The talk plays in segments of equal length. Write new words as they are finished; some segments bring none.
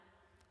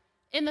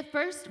In the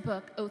first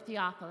book, O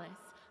Theophilus,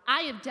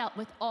 I have dealt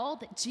with all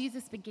that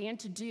Jesus began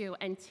to do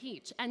and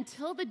teach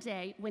until the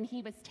day when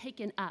he was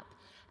taken up,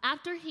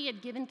 after he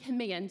had given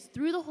commands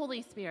through the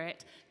Holy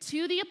Spirit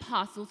to the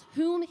apostles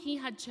whom he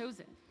had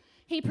chosen.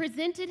 He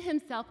presented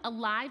himself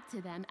alive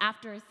to them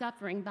after a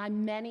suffering by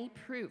many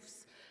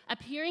proofs,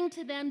 appearing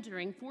to them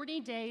during 40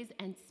 days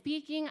and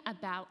speaking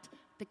about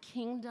the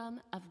kingdom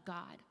of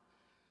God.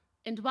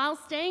 And while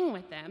staying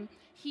with them,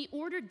 he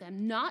ordered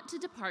them not to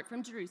depart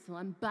from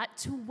Jerusalem, but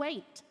to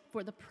wait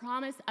for the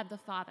promise of the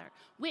Father,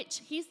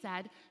 which, he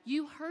said,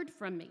 you heard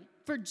from me.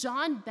 For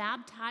John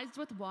baptized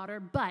with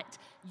water, but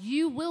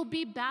you will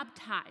be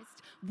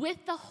baptized with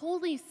the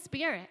Holy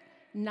Spirit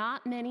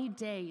not many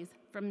days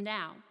from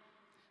now.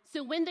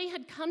 So when they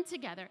had come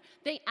together,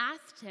 they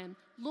asked him,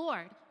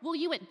 Lord, will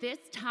you at this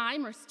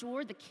time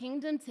restore the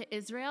kingdom to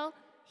Israel?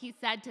 He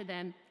said to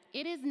them,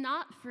 it is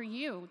not for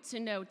you to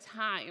know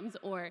times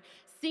or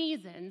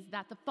seasons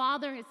that the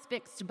Father has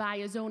fixed by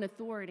his own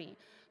authority,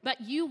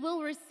 but you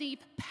will receive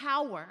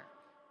power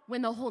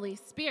when the Holy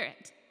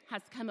Spirit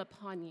has come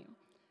upon you.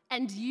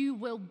 And you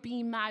will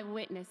be my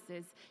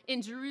witnesses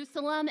in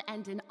Jerusalem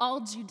and in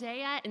all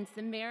Judea and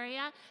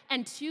Samaria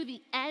and to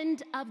the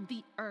end of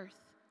the earth.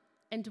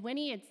 And when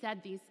he had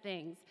said these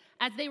things,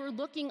 as they were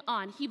looking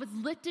on, he was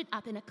lifted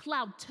up, and a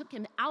cloud took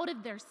him out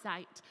of their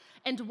sight.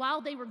 And while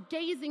they were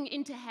gazing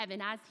into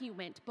heaven as he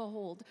went,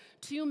 behold,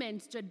 two men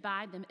stood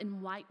by them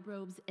in white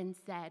robes and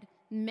said,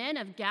 Men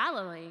of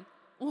Galilee,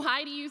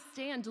 why do you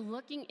stand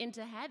looking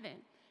into heaven?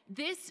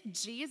 This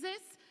Jesus,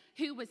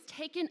 who was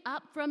taken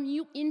up from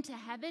you into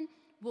heaven,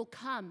 will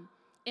come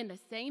in the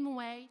same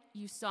way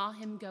you saw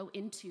him go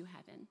into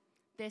heaven.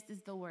 This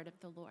is the word of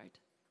the Lord.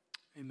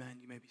 Amen.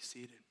 You may be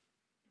seated.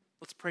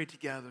 Let's pray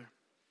together.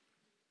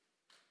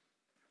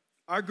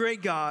 Our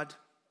great God,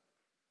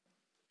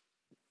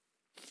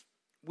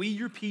 we,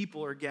 your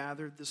people, are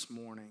gathered this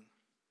morning.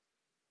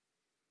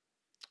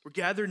 We're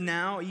gathered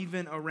now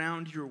even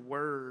around your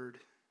word.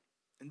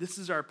 And this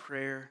is our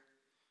prayer.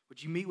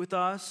 Would you meet with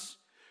us?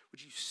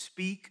 Would you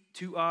speak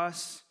to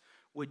us?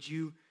 Would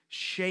you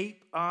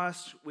shape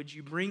us? Would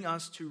you bring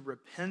us to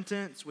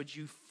repentance? Would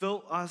you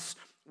fill us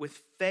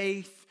with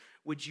faith?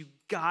 Would you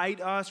guide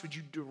us? Would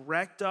you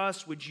direct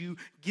us? Would you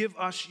give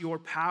us your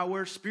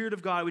power? Spirit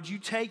of God, would you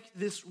take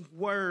this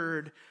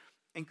word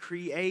and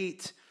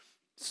create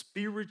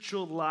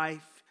spiritual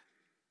life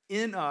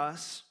in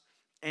us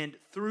and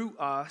through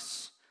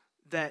us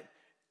that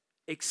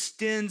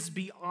extends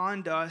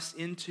beyond us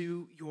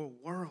into your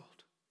world?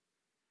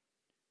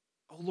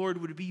 Oh Lord,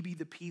 would we be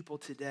the people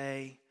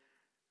today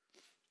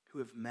who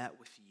have met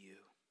with you,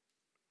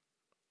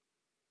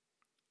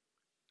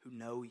 who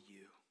know you,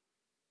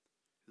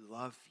 who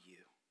love you,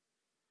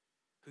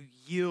 who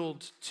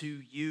yield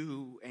to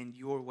you and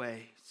your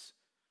ways.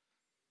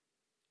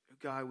 Oh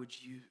God,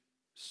 would you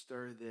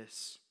stir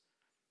this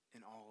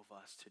in all of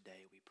us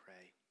today, we pray.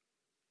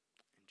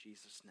 In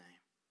Jesus' name,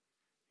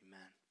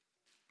 amen.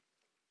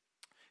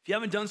 If you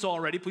haven't done so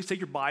already, please take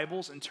your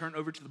Bibles and turn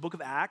over to the book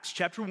of Acts,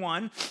 chapter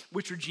 1,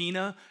 which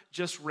Regina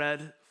just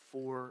read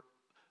for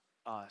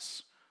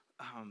us.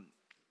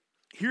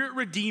 Here at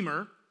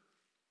Redeemer,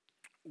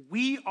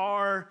 we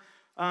are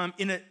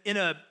in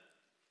a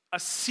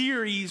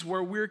series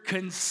where we're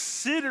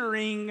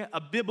considering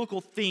a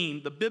biblical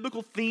theme. The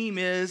biblical theme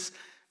is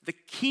the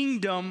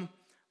kingdom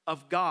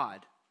of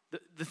God.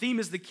 The theme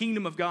is the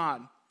kingdom of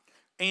God.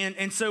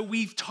 And so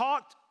we've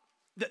talked,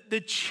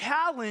 the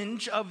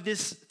challenge of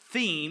this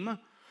theme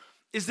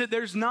is that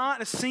there's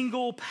not a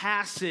single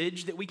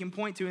passage that we can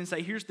point to and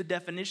say, here's the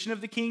definition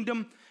of the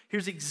kingdom,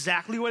 here's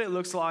exactly what it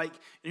looks like,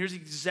 and here's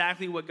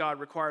exactly what God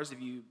requires of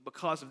you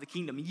because of the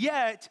kingdom.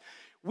 Yet,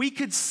 we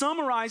could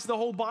summarize the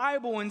whole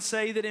Bible and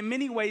say that in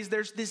many ways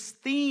there's this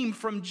theme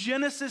from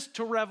Genesis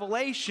to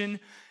Revelation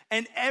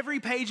and every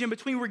page in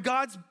between where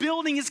God's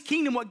building his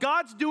kingdom. What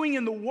God's doing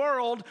in the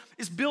world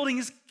is building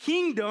his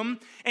kingdom,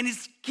 and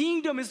his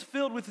kingdom is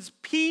filled with his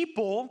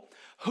people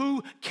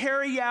who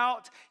carry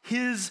out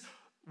his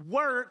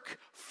work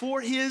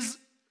for his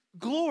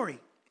glory.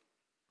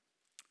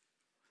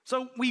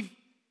 So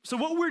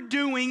what we're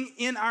doing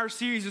in our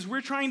series is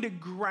we're trying to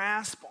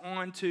grasp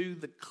onto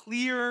the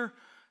clear,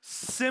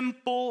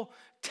 simple,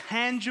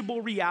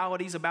 tangible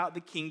realities about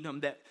the kingdom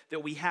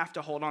that we have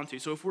to hold on to.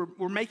 So if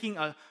we're making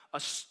a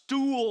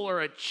stool or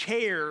a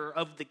chair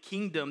of the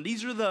kingdom,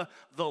 these are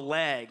the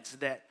legs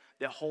that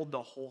hold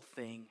the whole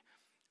thing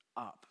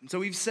up. And so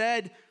we've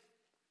said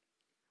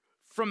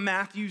from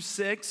Matthew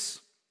 6,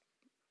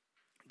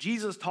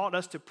 Jesus taught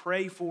us to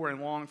pray for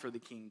and long for the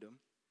kingdom.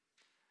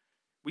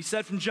 We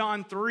said from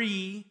John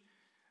 3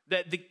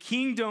 that the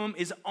kingdom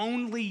is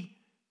only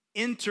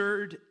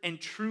entered and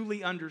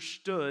truly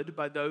understood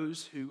by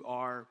those who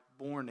are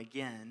born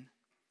again.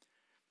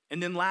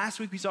 And then last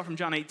week we saw from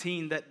John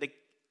 18 that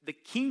the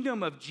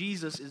kingdom of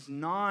Jesus is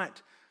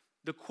not,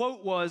 the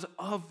quote was,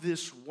 of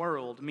this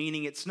world,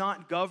 meaning it's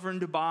not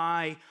governed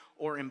by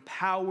or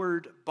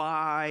empowered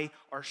by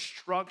or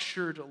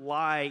structured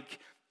like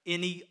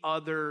any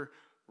other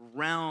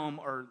realm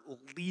or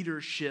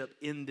leadership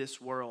in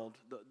this world.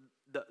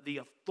 the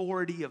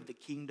authority of the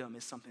kingdom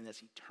is something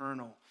that's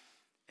eternal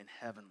and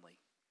heavenly.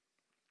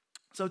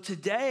 So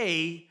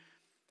today,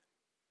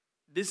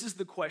 this is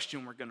the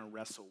question we're going to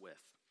wrestle with.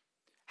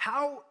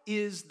 How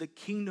is the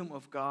kingdom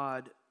of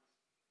God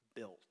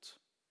built?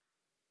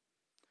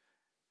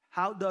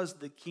 How does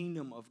the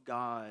kingdom of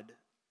God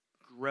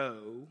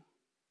grow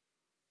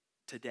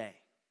today?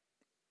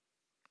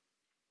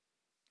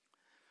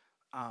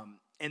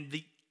 And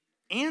the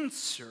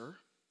answer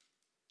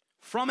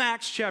from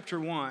Acts chapter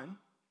 1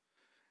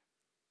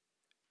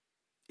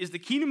 is the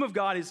kingdom of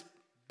God is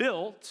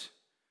built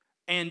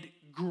and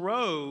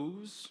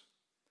grows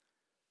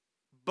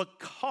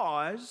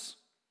because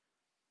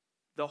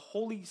the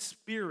Holy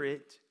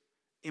Spirit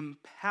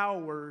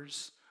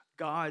empowers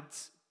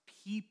God's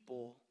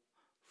people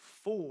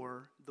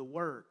for the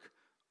work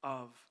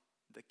of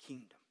the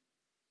kingdom.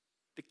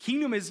 The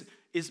kingdom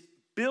is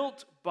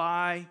built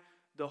by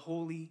the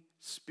Holy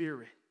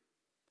Spirit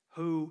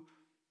who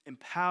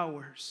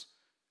empowers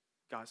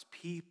God's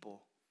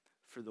people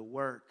for the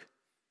work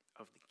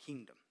of the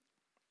kingdom.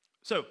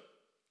 So,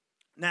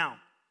 now,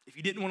 if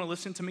you didn't want to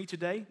listen to me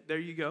today, there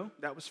you go.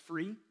 That was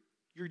free.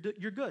 You're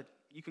good.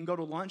 You can go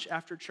to lunch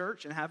after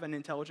church and have an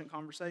intelligent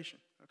conversation,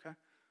 okay?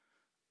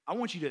 I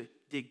want you to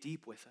dig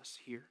deep with us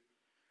here.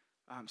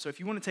 So if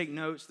you want to take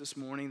notes this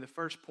morning, the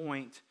first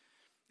point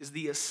is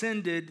the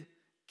ascended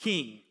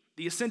king.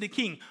 The ascended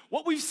king.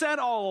 What we've said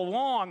all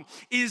along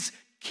is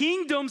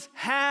kingdoms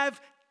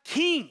have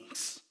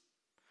kings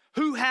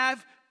who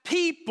have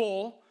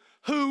people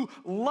who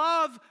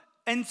love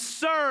and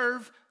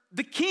serve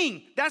the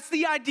king. That's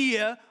the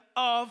idea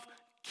of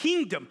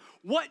kingdom.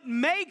 What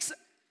makes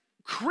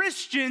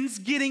Christians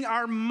getting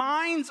our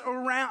minds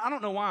around, I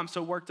don't know why I'm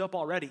so worked up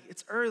already.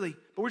 It's early,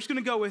 but we're just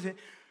going to go with it.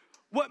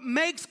 What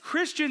makes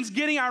Christians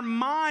getting our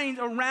mind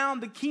around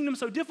the kingdom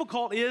so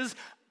difficult is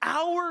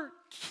our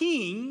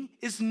king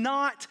is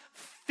not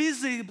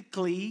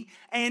physically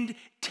and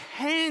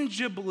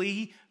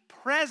tangibly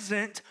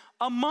present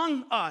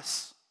among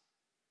us.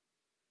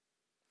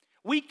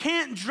 We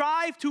can't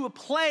drive to a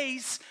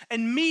place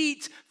and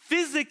meet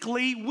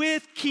physically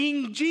with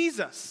King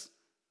Jesus.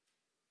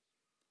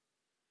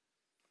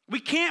 We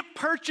can't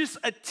purchase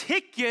a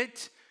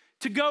ticket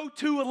to go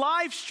to a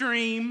live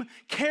stream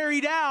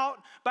carried out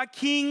by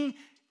King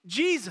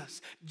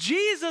Jesus.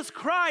 Jesus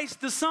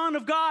Christ, the Son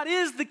of God,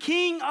 is the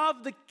King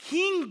of the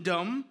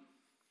kingdom.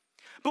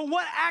 But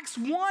what Acts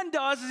 1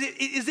 does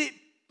is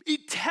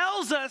it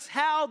tells us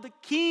how the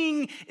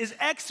king is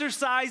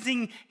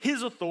exercising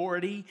his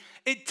authority.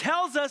 It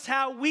tells us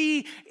how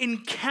we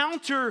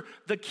encounter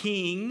the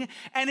king.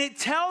 And it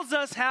tells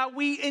us how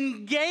we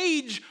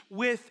engage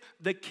with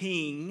the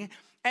king.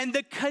 And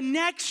the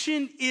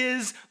connection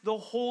is the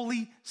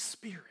Holy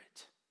Spirit.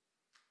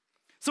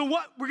 So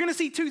we're going to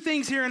see two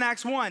things here in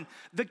Acts 1.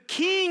 The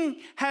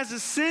king has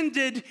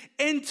ascended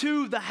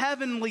into the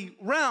heavenly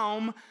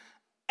realm,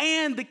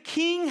 and the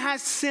king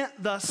has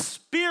sent the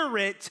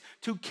Spirit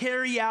to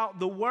carry out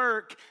the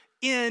work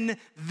in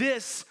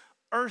this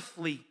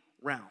earthly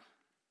realm.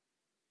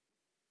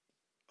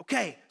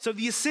 Okay, so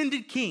the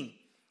ascended king.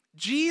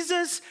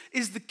 Jesus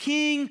is the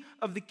king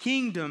of the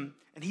kingdom,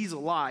 and he's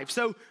alive.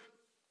 So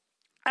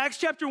Acts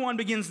chapter 1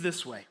 begins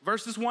this way,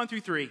 verses 1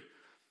 through 3.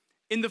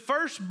 In the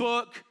first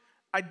book,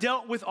 I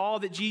dealt with all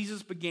that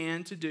Jesus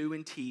began to do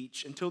and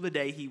teach until the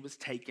day he was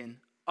taken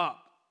up.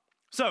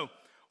 So,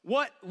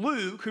 what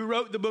Luke, who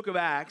wrote the book of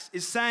Acts,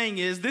 is saying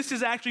is this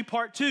is actually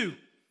part 2.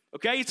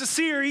 Okay, it's a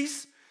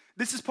series.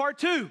 This is part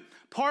 2.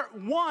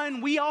 Part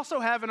 1 we also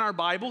have in our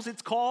Bibles.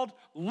 It's called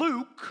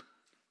Luke.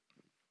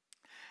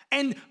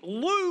 And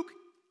Luke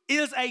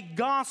is a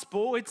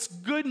gospel. It's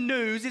good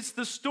news. It's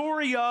the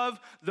story of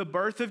the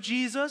birth of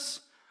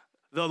Jesus,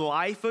 the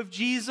life of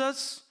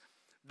Jesus,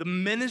 the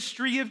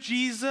ministry of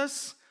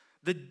Jesus,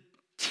 the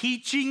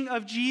teaching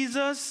of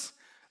Jesus,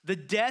 the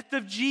death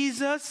of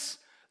Jesus,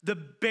 the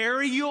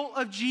burial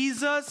of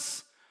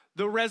Jesus,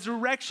 the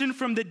resurrection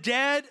from the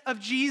dead of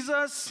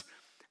Jesus,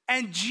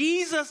 and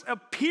Jesus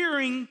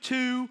appearing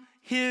to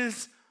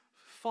his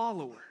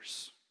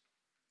followers.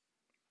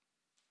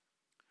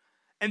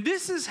 And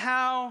this is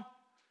how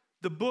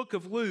the book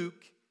of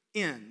Luke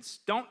ends.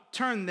 Don't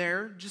turn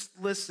there, just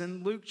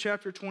listen. Luke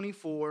chapter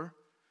 24.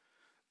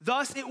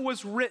 Thus it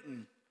was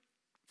written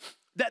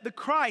that the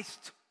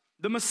Christ,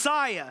 the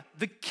Messiah,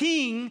 the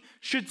King,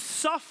 should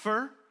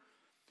suffer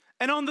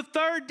and on the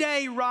third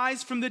day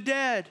rise from the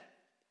dead,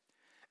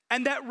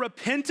 and that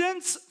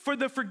repentance for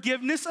the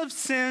forgiveness of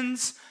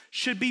sins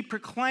should be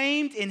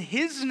proclaimed in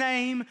his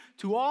name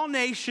to all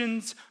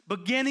nations,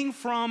 beginning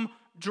from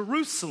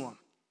Jerusalem.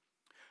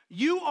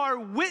 You are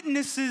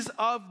witnesses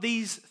of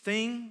these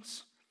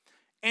things,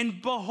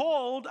 and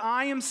behold,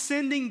 I am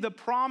sending the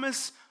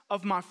promise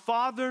of my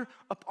Father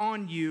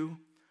upon you.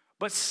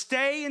 But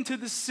stay in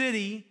the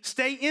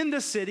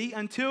city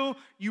until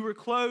you are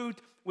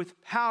clothed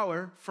with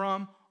power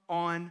from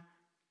on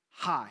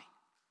high.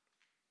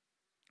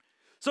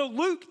 So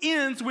Luke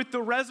ends with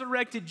the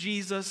resurrected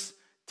Jesus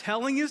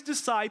telling his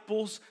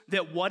disciples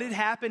that what had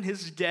happened,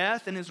 his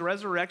death and his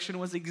resurrection,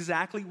 was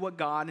exactly what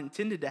God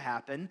intended to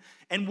happen.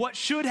 And what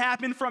should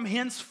happen from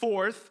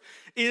henceforth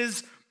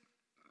is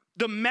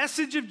the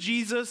message of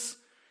Jesus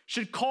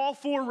should call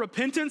for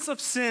repentance of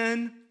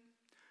sin,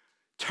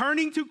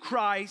 turning to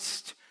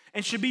Christ,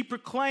 and should be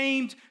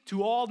proclaimed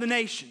to all the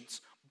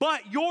nations.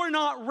 But you're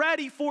not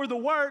ready for the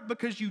word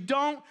because you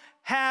don't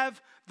have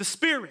the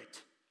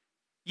Spirit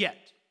yet.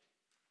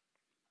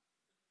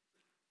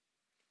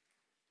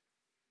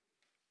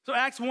 So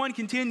Acts 1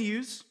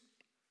 continues.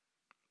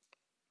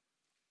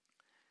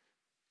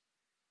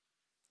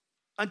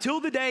 Until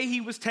the day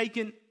he was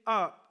taken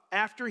up,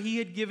 after he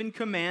had given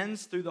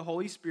commands through the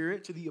Holy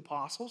Spirit to the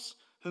apostles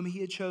whom he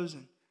had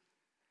chosen.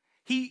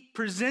 He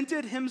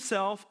presented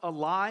himself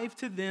alive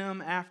to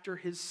them after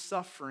his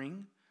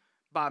suffering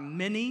by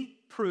many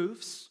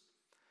proofs,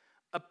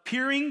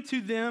 appearing to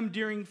them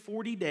during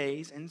 40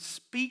 days and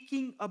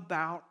speaking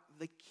about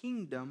the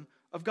kingdom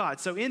of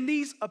God. So in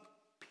these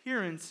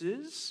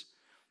appearances,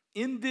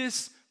 in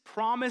this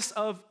promise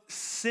of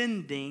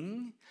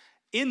sending,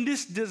 in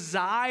this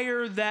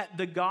desire that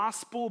the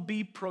gospel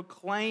be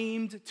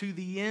proclaimed to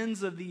the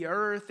ends of the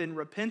earth and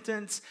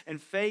repentance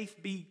and faith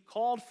be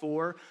called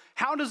for,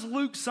 how does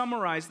Luke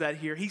summarize that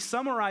here? He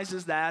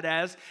summarizes that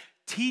as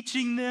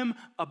teaching them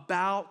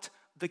about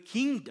the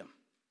kingdom.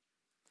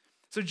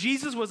 So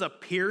Jesus was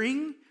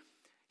appearing,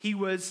 he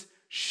was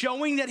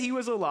showing that he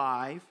was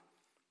alive,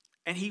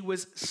 and he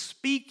was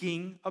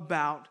speaking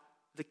about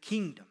the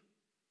kingdom.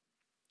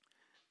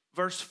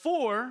 Verse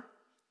 4,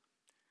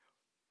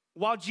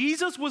 while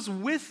Jesus was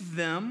with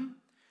them,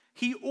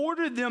 he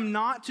ordered them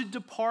not to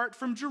depart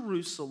from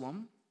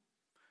Jerusalem,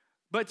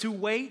 but to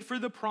wait for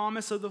the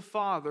promise of the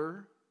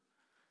Father,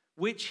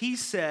 which he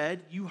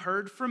said, you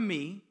heard from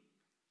me,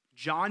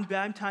 John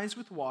baptized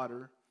with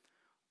water,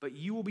 but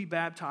you will be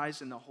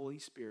baptized in the Holy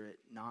Spirit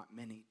not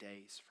many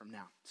days from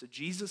now. So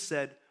Jesus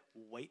said,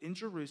 wait in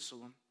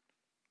Jerusalem.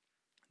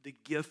 The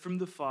gift from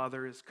the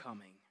Father is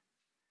coming.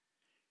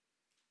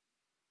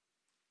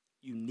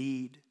 You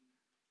need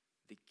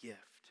the gift.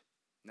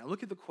 Now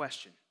look at the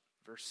question,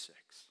 verse 6.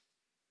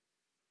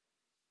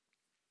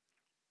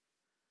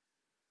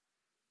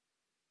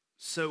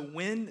 So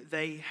when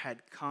they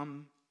had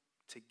come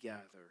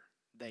together,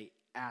 they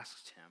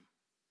asked him,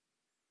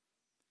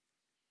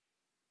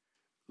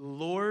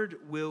 Lord,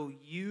 will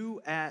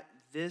you at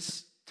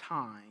this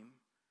time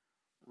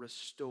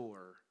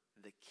restore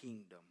the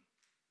kingdom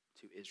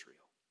to Israel?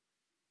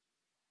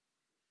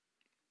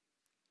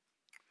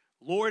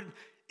 Lord,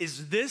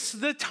 is this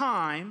the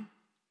time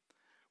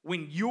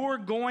when you're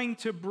going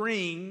to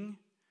bring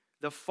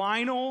the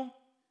final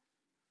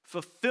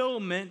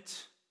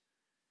fulfillment,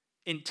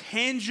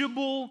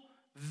 intangible,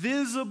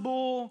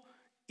 visible,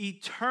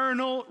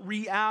 eternal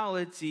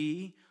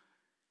reality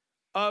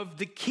of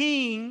the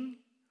King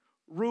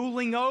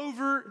ruling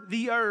over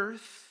the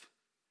earth,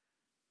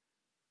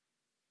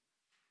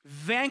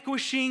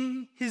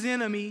 vanquishing his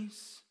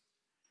enemies,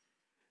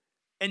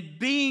 and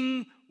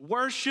being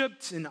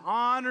worshiped and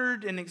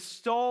honored and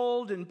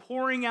extolled and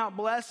pouring out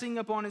blessing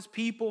upon his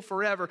people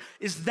forever?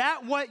 Is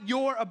that what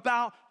you're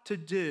about to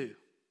do?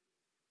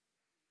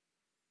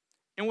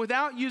 And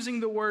without using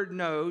the word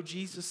no,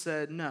 Jesus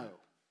said no.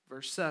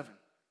 Verse 7.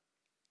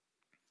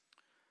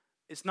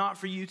 It's not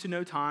for you to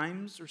know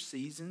times or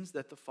seasons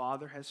that the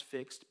Father has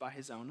fixed by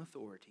his own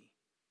authority.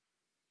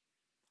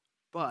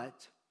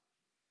 But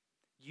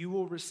you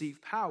will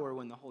receive power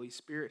when the Holy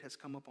Spirit has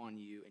come upon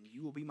you, and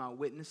you will be my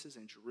witnesses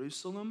in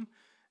Jerusalem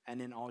and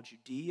in all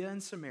Judea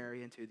and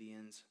Samaria and to the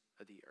ends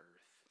of the earth.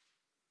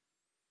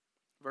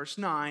 Verse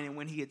 9, and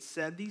when he had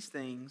said these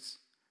things,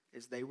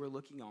 as they were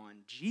looking on,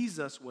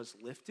 Jesus was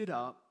lifted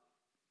up,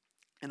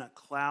 and a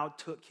cloud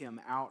took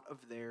him out of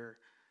their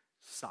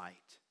sight.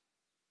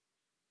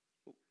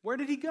 Where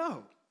did he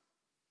go?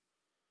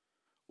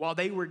 While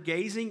they were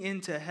gazing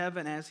into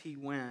heaven as he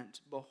went,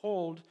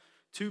 behold,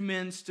 2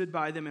 men stood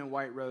by them in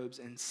white robes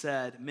and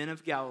said, Men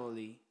of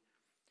Galilee,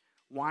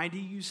 why do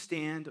you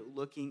stand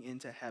looking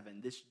into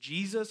heaven? This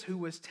Jesus who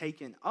was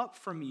taken up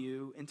from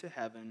you into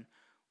heaven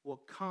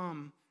will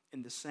come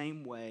in the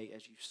same way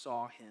as you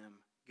saw him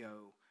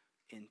go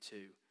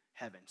into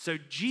heaven. So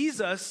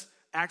Jesus,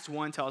 Acts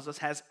 1 tells us,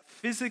 has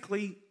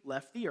physically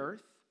left the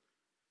earth.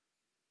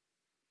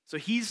 So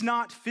he's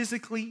not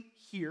physically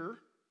here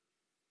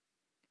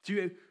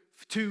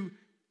to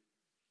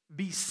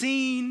be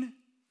seen,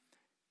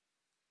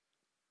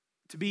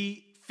 to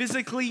be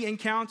physically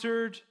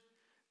encountered,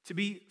 to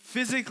be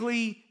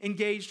physically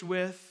engaged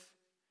with,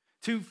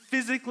 to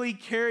physically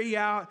carry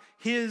out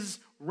his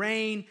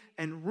reign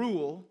and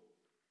rule.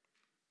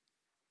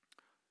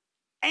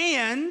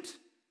 And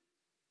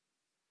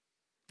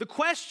the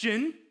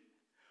question,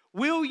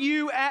 will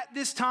you at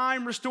this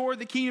time restore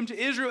the kingdom to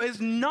Israel, is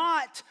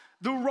not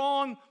the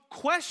wrong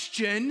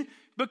question,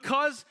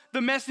 because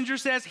the messenger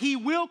says he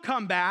will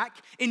come back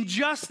in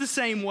just the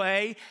same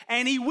way,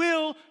 and he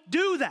will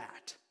do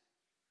that.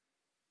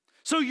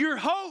 So your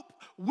hope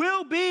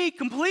will be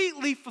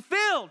completely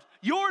fulfilled.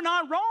 You're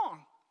not wrong.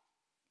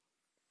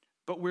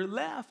 But we're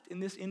left in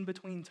this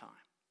in-between time,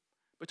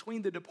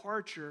 between the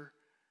departure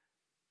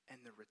and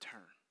the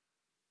return.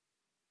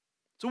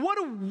 So what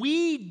do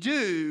we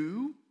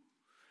do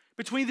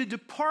between the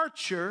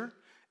departure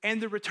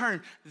and the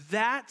return?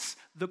 That's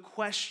the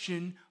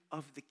question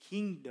of the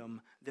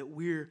kingdom that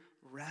we're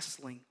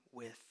wrestling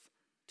with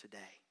today.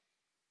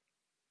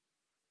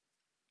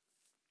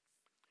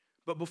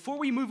 But before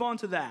we move on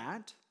to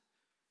that,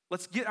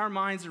 let's get our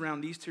minds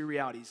around these two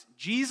realities.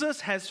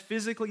 Jesus has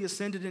physically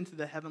ascended into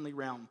the heavenly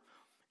realm,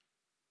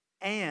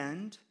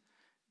 and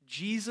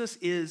Jesus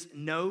is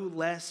no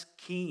less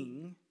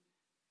king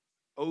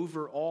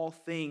over all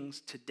things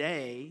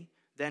today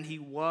than he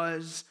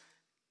was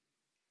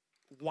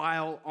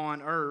while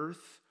on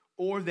earth,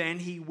 or than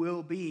he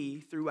will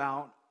be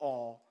throughout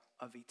all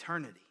of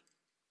eternity.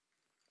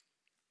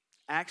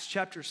 Acts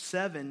chapter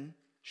 7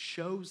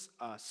 shows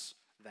us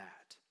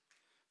that.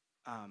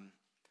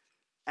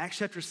 Acts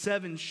chapter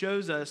 7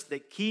 shows us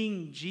that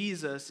King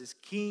Jesus is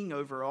king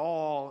over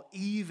all,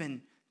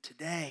 even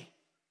today.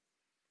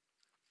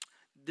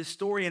 This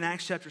story in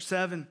Acts chapter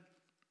 7,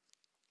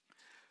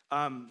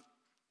 a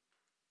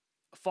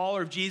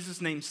follower of Jesus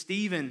named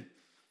Stephen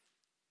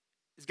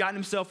has gotten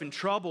himself in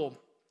trouble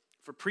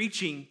for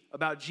preaching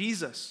about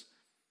Jesus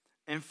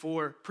and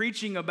for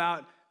preaching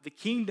about the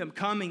kingdom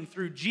coming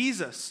through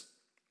Jesus.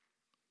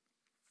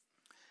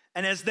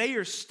 And as they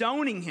are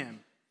stoning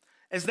him,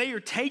 as they are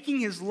taking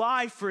his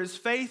life for his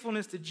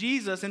faithfulness to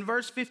Jesus, in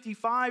verse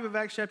 55 of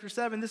Acts chapter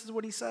 7, this is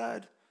what he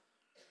said.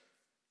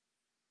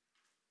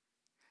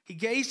 He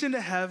gazed into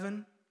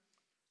heaven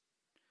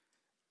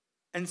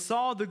and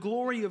saw the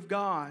glory of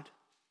God,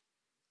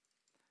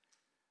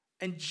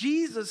 and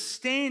Jesus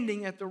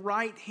standing at the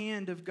right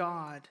hand of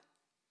God.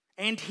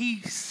 And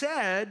he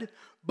said,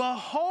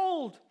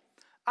 "Behold,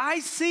 I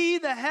see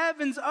the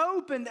heavens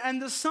opened and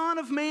the Son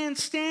of Man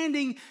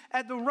standing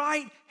at the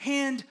right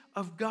hand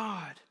of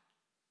God."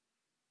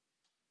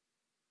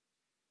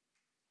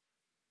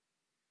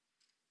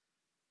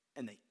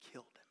 And they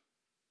killed him.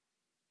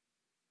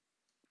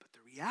 But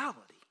the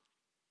reality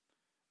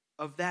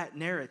of that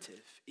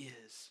narrative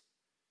is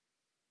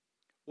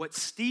what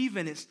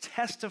Stephen is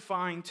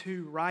testifying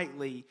to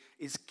rightly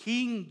is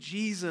King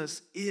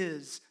Jesus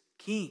is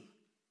king.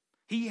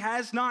 He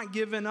has not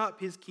given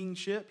up his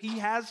kingship. He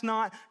has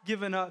not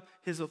given up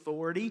his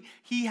authority.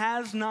 He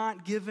has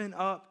not given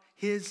up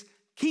his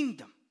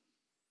kingdom.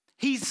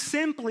 He's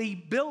simply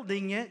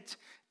building it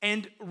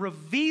and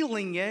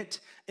revealing it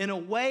in a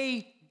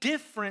way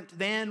different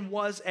than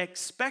was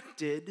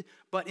expected,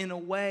 but in a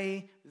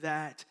way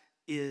that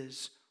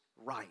is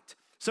right.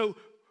 So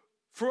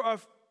for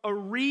a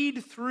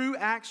read through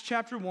Acts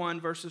chapter 1,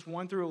 verses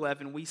 1 through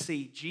 11, we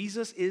see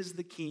Jesus is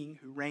the king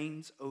who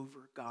reigns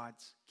over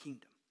God's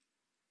kingdom.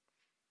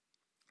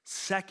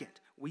 Second,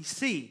 we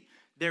see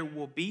there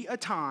will be a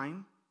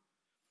time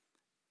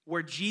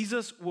where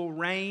Jesus will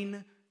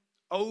reign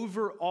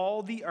over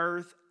all the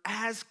earth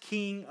as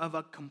king of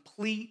a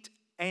complete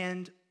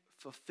and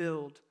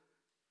fulfilled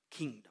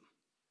kingdom.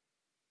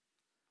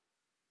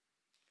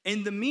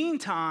 In the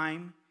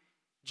meantime,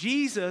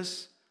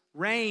 Jesus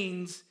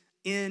reigns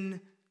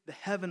in the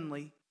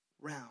heavenly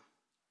realm.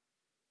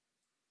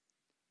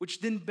 Which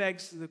then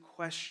begs the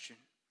question,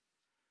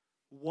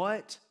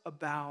 what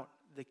about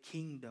the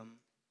kingdom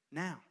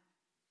now?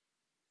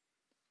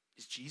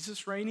 Is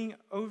Jesus reigning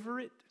over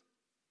it?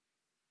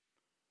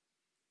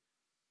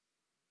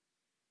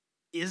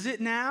 Is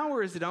it now,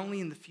 or is it only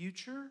in the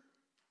future?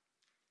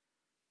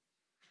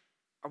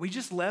 Are we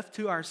just left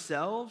to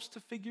ourselves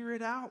to figure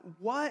it out?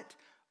 What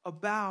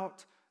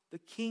about the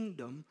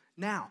kingdom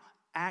now?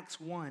 Acts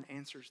 1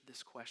 answers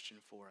this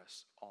question for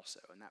us also,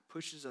 and that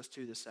pushes us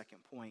to the second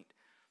point,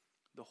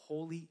 the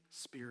Holy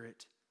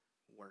Spirit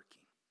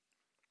working.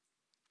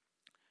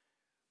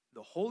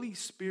 The Holy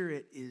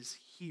Spirit is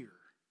here.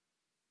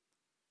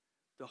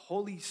 The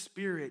Holy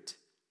Spirit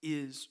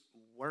is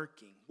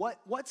working.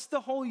 What's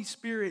the Holy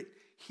Spirit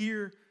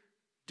here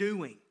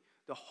doing?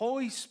 The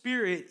Holy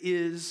Spirit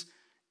is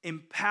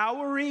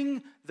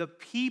empowering the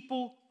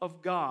people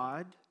of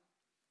God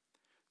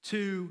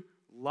to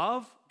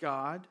love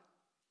God,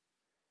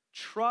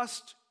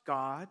 trust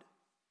God,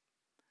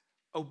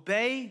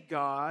 obey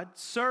God,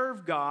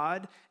 serve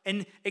God,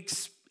 and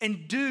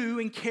do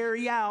and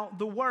carry out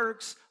the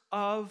works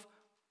of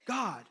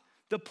God.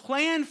 The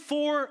plan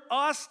for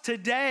us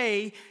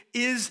today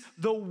is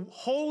the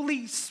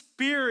Holy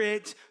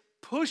Spirit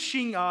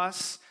pushing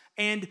us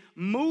and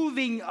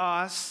moving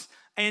us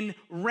and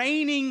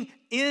reigning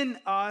in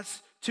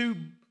us to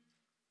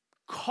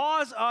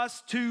cause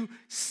us to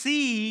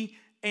see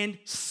and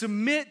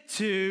submit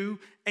to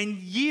and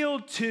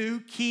yield to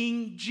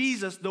King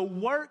Jesus. The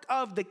work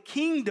of the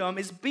kingdom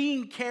is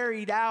being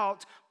carried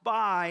out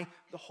by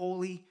the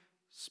Holy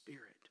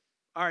Spirit.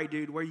 All right,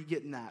 dude, where are you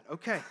getting that?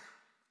 Okay.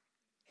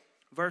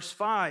 Verse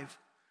 5,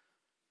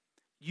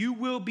 you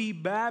will be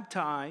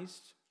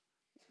baptized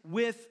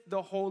with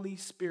the Holy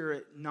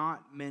Spirit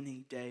not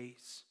many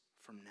days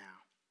from now.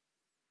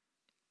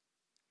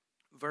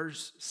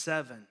 Verse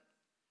 7,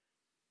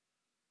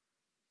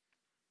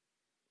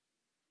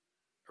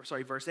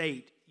 verse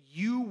 8,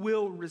 you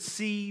will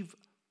receive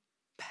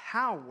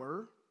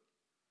power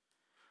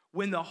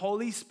when the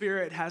Holy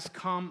Spirit has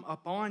come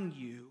upon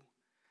you,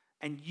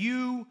 and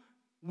you,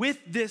 with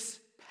this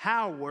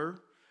power,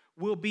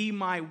 will be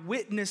my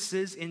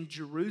witnesses in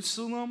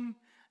Jerusalem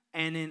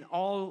and in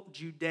all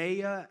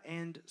Judea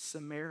and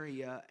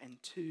Samaria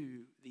and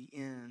to the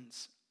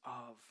ends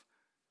of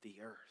the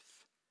earth.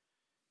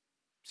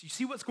 So you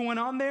see what's going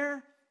on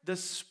there? The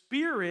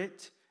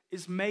Spirit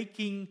is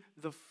making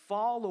the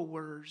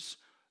followers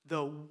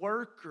the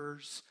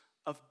workers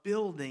of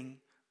building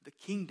the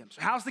kingdom.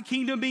 So how's the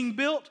kingdom being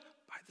built?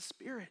 By the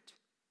Spirit.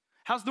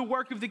 How's the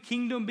work of the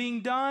kingdom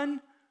being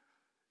done?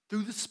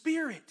 Through the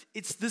Spirit.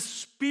 It's the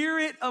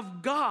Spirit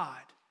of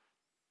God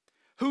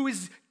who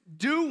is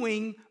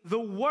doing the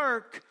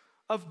work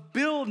of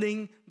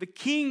building the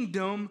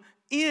kingdom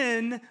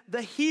in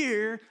the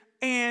here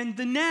and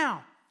the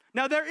now.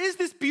 Now, there is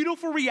this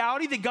beautiful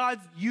reality that God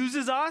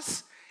uses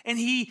us and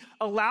He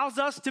allows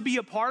us to be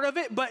a part of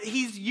it, but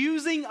He's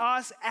using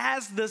us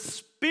as the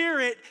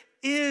Spirit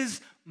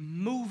is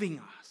moving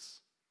us.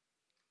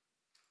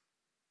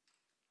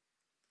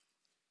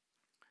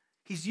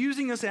 He's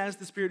using us as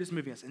the Spirit is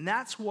moving us. And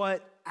that's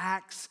what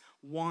Acts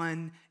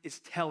 1 is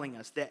telling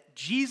us, that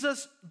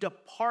Jesus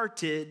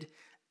departed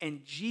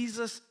and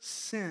Jesus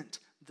sent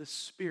the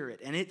Spirit.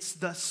 And it's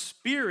the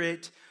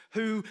Spirit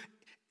who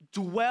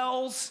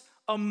dwells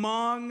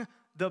among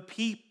the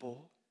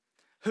people,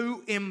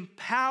 who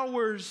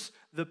empowers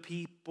the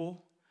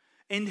people,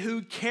 and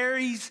who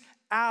carries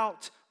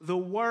out the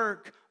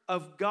work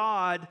of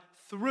God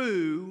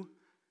through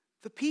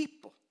the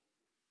people.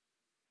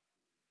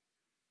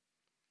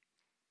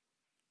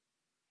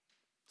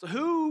 So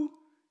who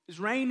is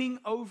reigning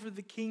over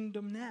the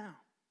kingdom now?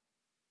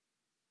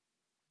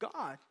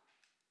 God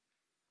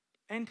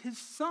and His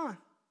Son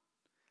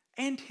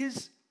and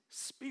His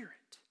Spirit.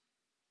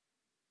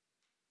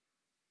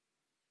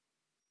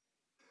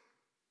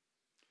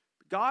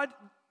 God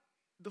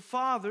the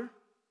Father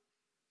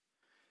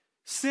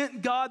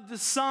sent God the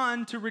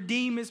Son to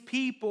redeem His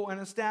people and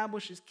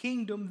establish His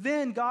kingdom.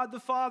 Then God the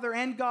Father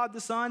and God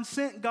the Son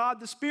sent God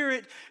the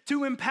Spirit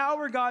to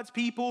empower God's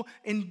people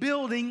in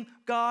building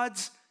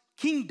God's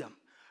kingdom.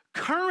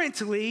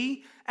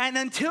 Currently, and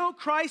until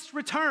Christ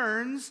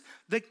returns,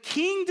 the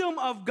kingdom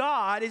of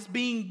God is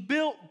being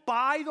built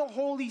by the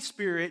Holy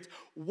Spirit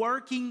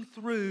working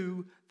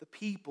through the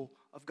people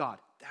of God.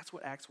 That's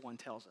what Acts 1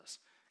 tells us.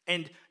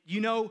 And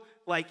you know,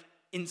 like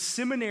in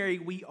seminary,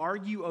 we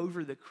argue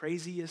over the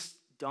craziest,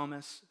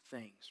 dumbest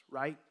things,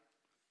 right?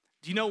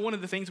 Do you know one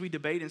of the things we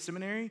debate in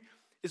seminary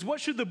is what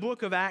should the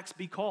book of Acts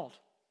be called?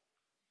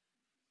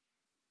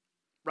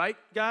 Right,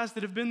 guys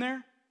that have been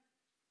there?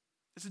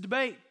 It's a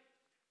debate.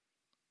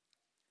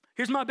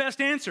 Here's my best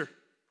answer.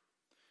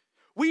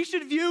 We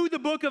should view the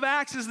book of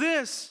Acts as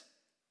this: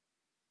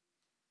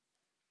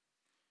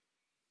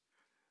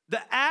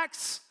 the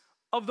acts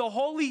of the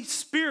Holy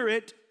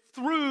Spirit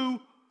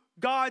through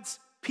God's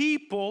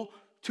people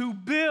to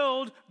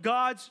build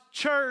God's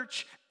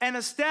church and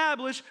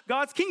establish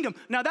God's kingdom.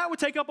 Now that would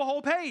take up a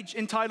whole page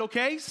in title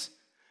case,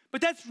 but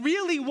that's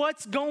really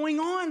what's going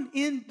on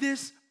in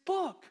this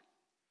book.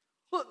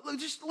 Look,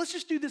 let's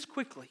just do this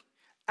quickly.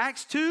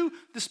 Acts 2,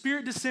 the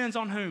Spirit descends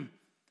on whom?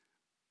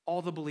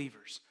 All the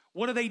believers.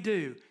 What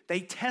do? They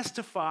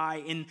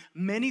testify in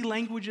many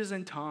languages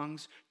and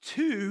tongues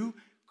to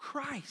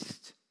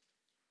Christ.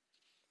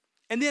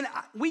 And then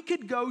we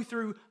could go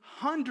through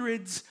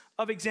hundreds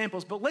of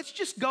examples, but let's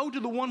just go to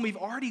the one we've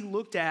already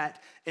looked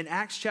at in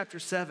Acts chapter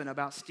 7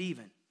 about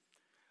Stephen.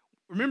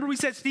 Remember we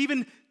said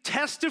Stephen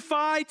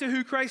testified to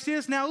who Christ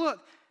is? Now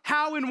look,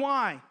 how and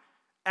why.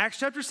 Acts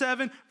chapter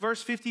 7,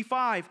 verse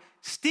 55.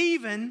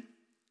 Stephen,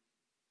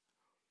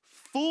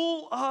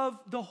 full of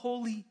the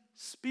Holy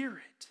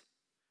Spirit,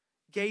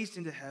 gazed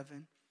into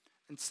heaven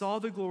and saw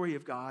the glory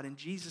of God and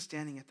Jesus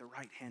standing at the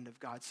right hand of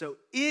God. So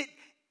it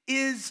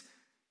is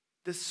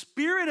the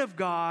Spirit of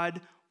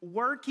God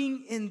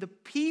working in the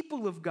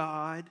people of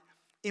God,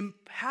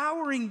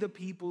 empowering the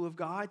people of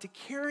God to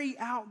carry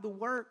out the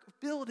work of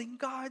building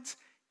God's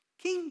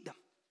kingdom.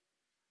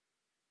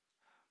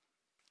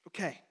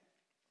 Okay,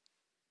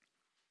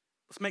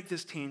 let's make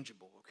this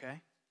tangible,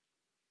 okay?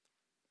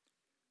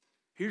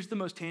 Here's the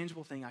most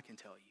tangible thing I can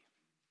tell you.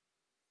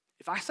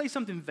 If I say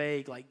something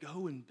vague like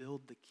go and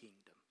build the kingdom,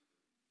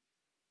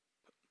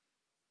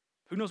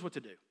 who knows what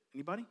to do?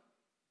 Anybody?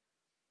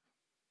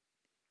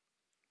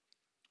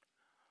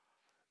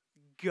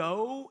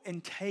 Go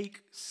and take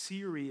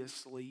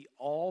seriously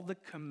all the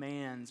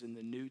commands in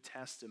the New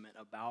Testament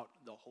about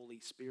the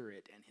Holy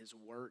Spirit and His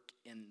work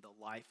in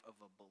the life of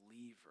a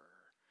believer,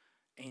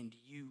 and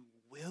you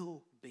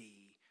will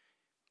be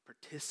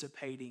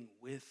participating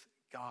with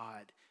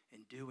God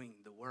in doing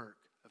the work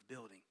of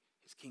building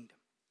His kingdom.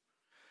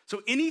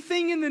 So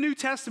anything in the New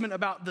Testament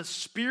about the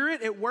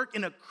Spirit at work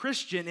in a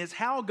Christian is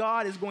how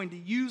God is going to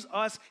use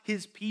us,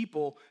 His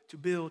people, to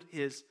build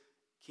His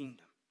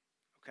kingdom,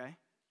 okay?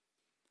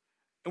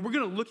 And we're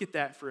going to look at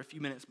that for a few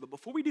minutes. But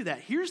before we do that,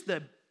 here's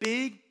the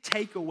big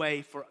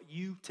takeaway for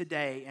you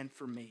today and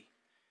for me.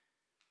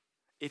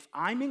 If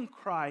I'm in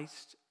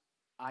Christ,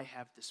 I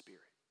have the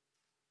Spirit.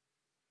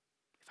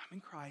 If I'm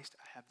in Christ,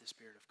 I have the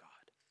Spirit of God.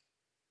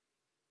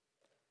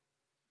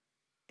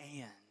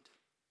 And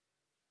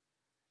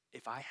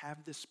if I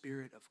have the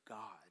Spirit of God,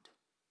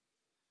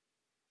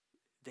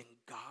 then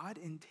God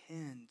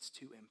intends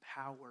to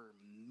empower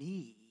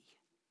me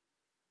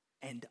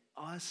and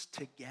us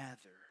together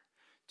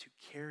to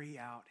carry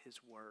out his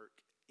work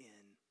in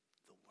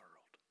the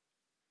world.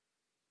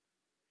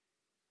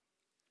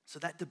 So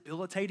that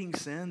debilitating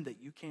sin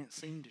that you can't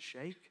seem to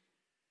shake,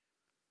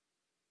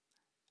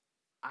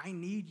 I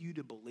need you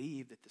to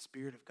believe that the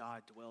Spirit of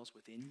God dwells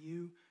within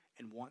you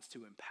and wants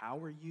to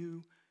empower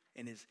you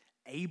and is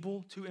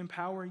able to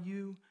empower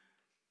you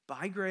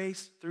by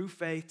grace through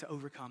faith to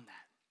overcome that.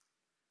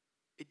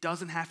 It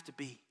doesn't have to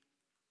be.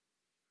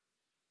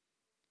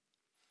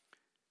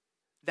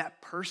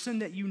 That person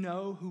that you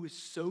know who is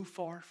so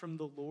far from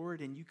the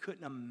Lord and you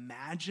couldn't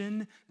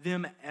imagine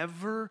them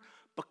ever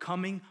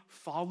becoming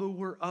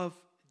follower of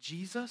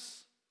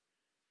Jesus,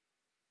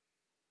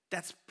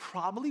 that's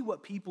probably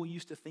what people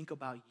used to think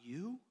about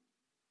you.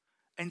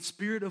 And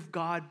Spirit of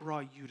God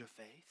brought you to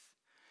faith.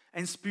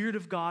 And Spirit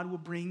of God will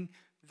bring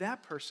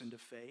that person to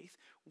faith.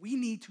 We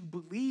need to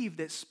believe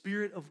that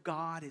Spirit of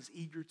God is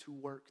eager to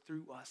work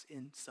through us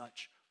in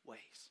such ways.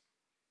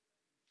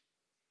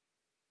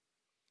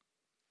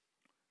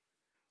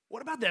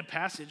 What about that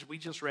passage we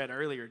just read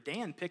earlier?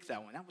 Dan picked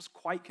that one. That was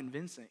quite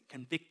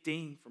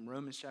convicting from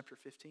Romans chapter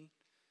 15.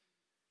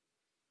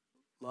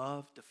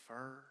 Love,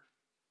 defer,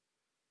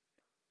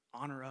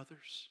 honor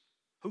others.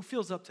 Who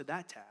feels up to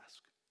that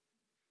task?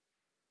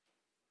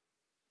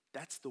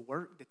 That's the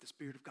work that the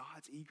Spirit of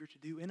God's eager to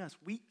do in us.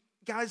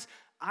 Guys,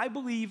 I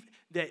believe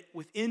that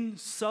within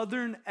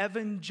Southern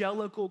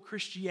evangelical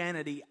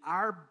Christianity,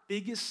 our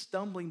biggest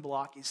stumbling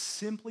block is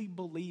simply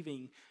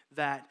believing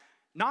that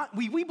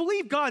we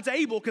believe God's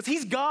able because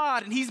he's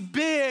God and he's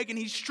big and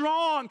he's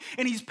strong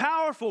and he's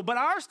powerful. But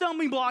our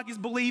stumbling block is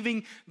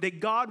believing that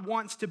God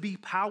wants to be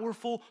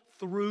powerful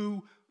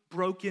through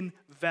broken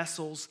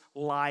vessels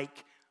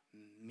like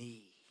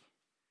me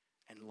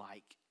and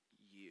like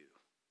you.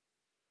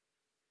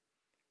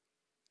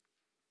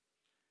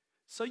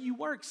 So you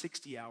work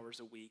 60 hours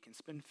a week and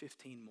spend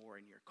 15 more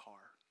in your car.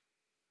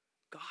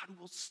 God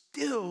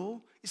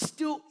is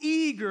still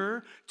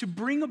eager to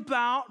bring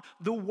about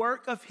the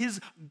work of his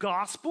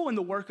gospel and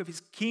the work of his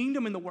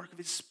kingdom and the work of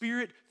his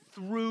Spirit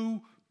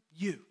through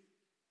you.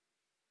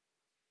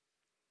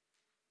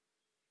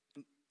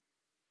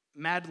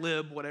 Mad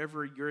lib,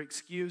 whatever your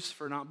excuse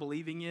for not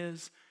believing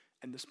is,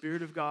 and the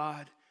Spirit of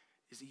God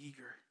is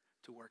eager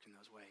to work in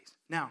those ways.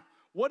 Now,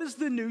 what does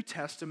the New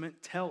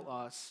Testament tell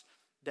us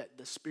that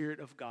the Spirit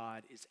of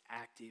God is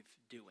active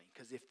doing?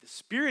 Because if the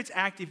Spirit's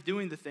active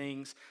doing the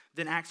things,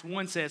 then Acts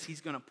 1 says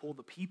he's going to pull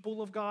the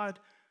people of God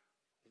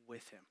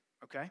with him,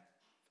 okay?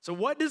 So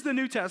what does the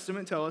New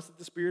Testament tell us that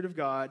the Spirit of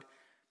God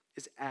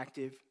is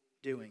active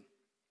doing?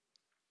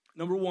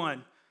 Number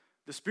one,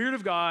 the Spirit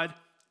of God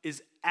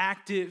is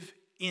active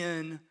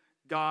in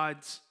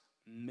God's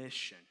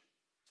mission.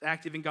 It's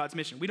active in God's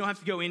mission. We don't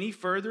have to go any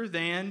further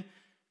than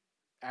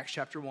Acts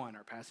chapter 1,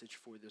 our passage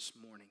for this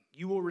morning.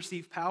 You will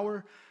receive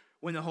power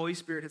when the Holy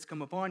Spirit has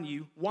come upon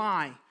you.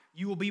 Why?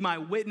 You will be my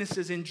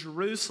witnesses in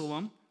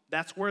Jerusalem.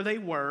 That's where they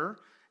were.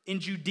 In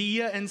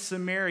Judea and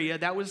Samaria,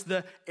 that was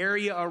the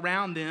area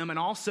around them, and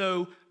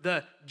also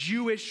the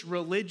Jewish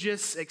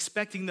religious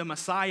expecting the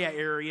Messiah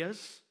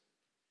areas,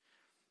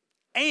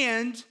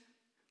 and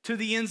to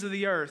the ends of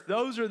the earth.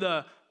 Those are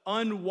the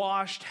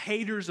unwashed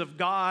haters of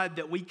God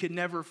that we could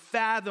never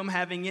fathom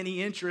having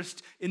any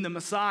interest in the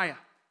Messiah.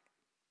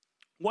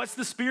 What's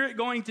the Spirit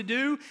going to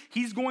do?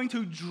 He's going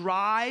to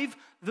drive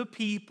the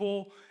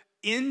people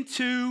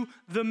into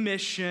the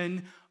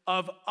mission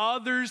of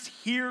others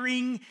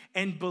hearing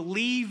and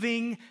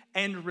believing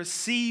and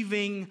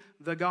receiving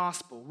the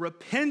gospel.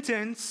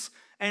 Repentance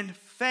and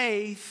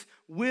faith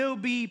will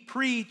be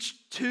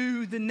preached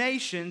to the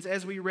nations,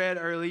 as we read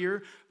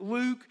earlier,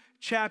 Luke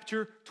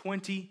chapter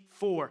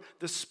 24.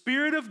 The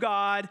Spirit of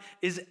God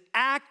is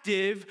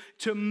active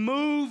to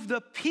move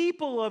the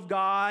people of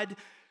God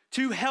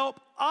to help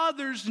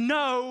others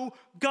know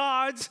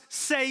God's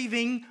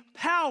saving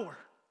power.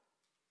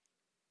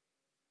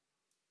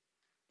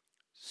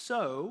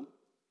 So,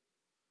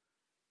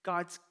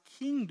 God's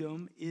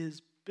kingdom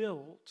is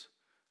built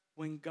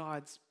when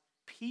God's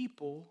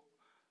people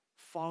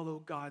follow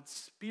God's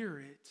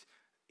Spirit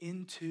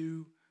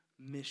into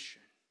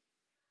mission,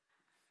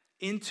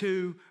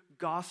 into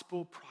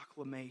gospel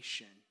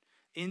proclamation,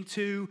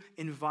 into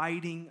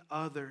inviting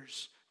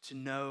others to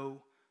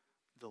know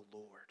the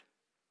Lord.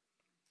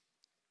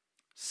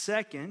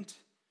 Second,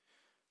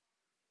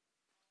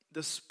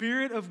 the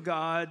Spirit of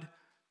God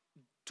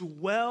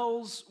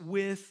dwells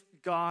with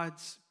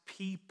God's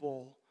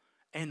people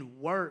and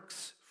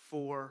works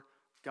for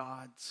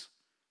God's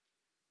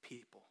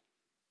people.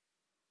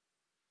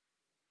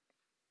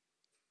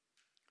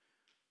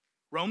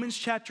 Romans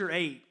chapter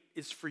 8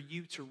 is for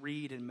you to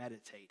read and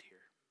meditate here,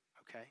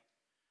 okay?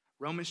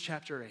 Romans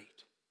chapter 8.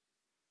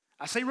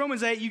 I say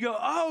Romans 8, you go,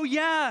 oh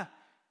yeah,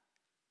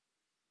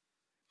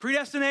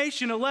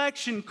 Predestination,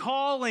 election,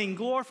 calling,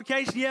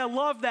 glorification. Yeah,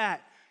 love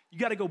that. You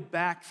got to go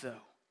back, though.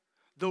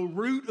 The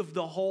root of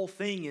the whole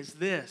thing is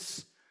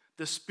this: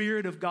 the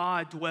Spirit of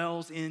God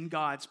dwells in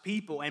God's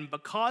people. And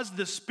because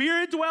the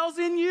Spirit dwells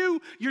in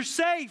you, you're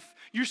safe,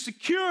 you're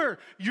secure,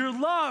 you're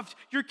loved,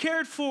 you're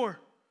cared for.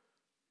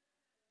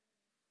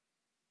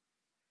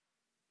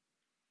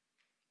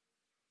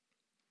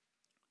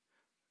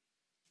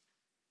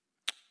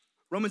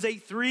 Romans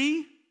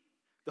 8:3,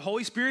 the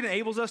Holy Spirit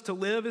enables us to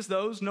live as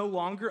those no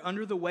longer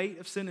under the weight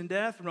of sin and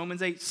death.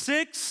 Romans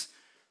 8:6,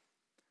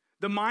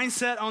 the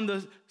mindset on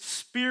the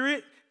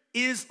Spirit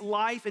is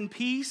life and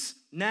peace.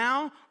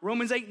 Now,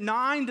 Romans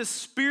 8:9, the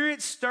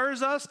Spirit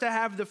stirs us to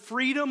have the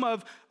freedom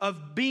of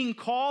being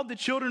called the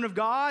children of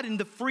God and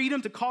the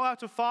freedom to call out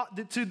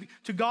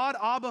to God,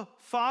 Abba,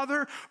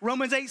 Father.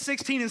 Romans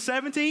 8:16 and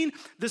 17,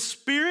 the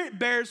Spirit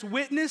bears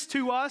witness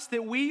to us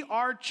that we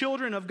are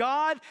children of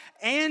God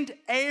and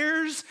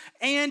heirs,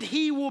 and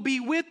He will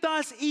be with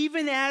us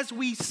even as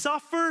we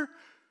suffer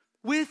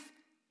with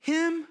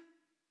Him.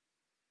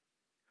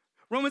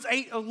 Romans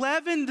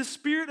 8:11, the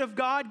Spirit of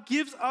God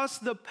gives us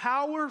the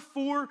power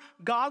for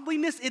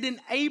godliness. It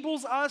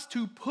enables us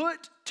to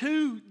put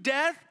to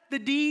death the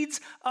deeds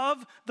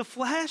of the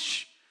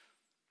flesh.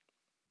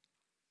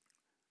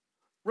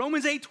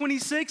 Romans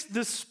 8:26,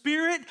 the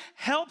Spirit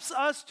helps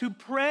us to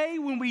pray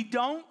when we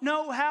don't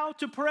know how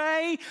to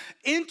pray,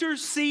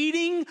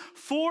 interceding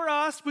for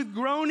us with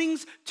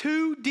groanings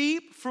too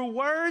deep for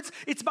words.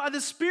 It's by the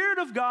Spirit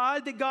of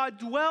God that God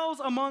dwells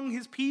among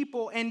His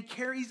people and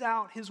carries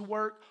out His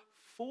work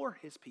for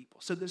His people.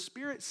 So the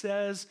Spirit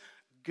says,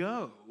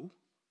 go,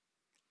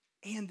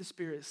 and the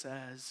Spirit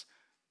says,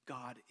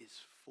 God is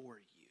for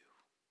you.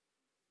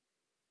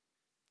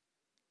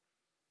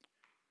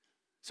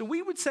 So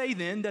we would say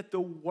then that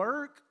the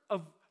work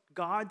of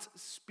God's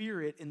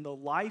Spirit in the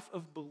life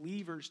of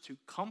believers to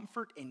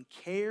comfort and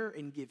care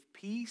and give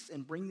peace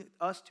and bring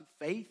us to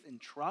faith and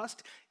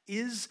trust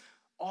is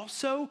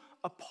also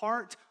a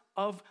part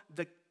of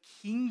the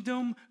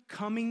kingdom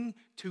coming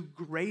to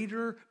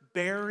greater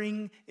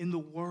bearing in the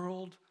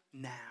world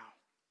now.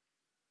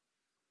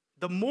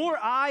 The more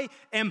I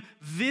am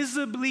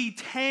visibly,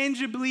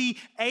 tangibly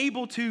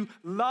able to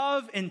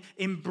love and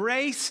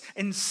embrace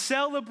and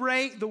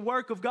celebrate the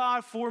work of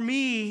God for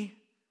me,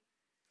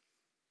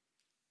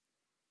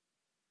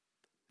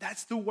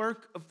 that's the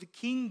work of the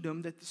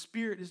kingdom that the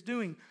Spirit is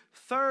doing.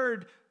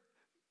 Third,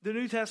 the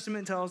New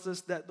Testament tells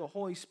us that the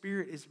Holy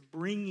Spirit is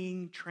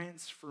bringing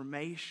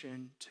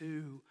transformation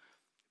to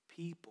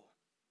people.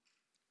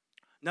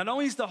 Not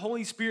only is the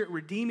Holy Spirit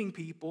redeeming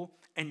people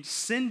and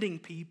sending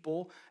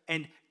people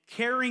and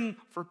caring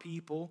for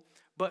people,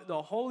 but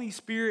the Holy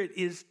Spirit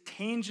is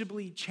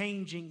tangibly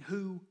changing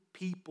who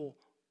people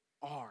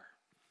are.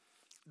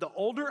 The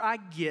older I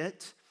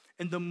get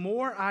and the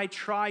more I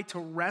try to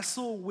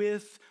wrestle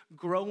with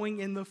growing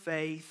in the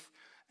faith,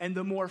 and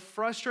the more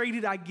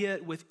frustrated I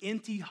get with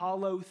empty,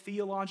 hollow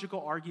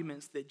theological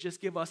arguments that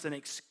just give us an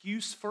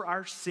excuse for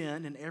our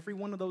sin, and every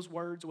one of those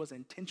words was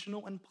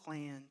intentional and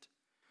planned,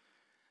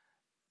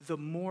 the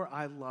more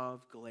I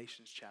love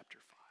Galatians chapter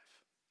 5.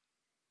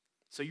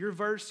 So your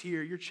verse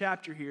here, your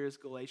chapter here is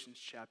Galatians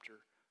chapter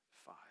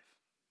 5.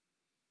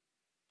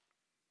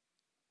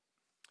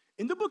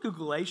 In the book of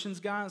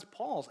Galatians, guys,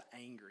 Paul's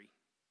angry.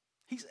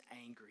 He's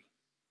angry.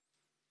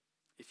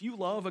 If you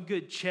love a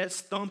good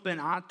chest thumping,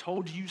 I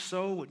told you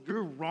so, and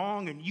you're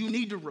wrong, and you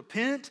need to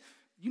repent,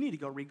 you need to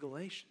go read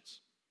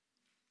Galatians.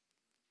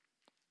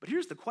 But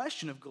here's the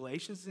question of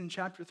Galatians in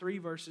chapter 3,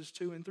 verses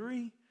 2 and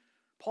 3.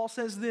 Paul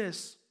says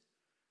this: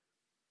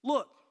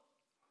 look,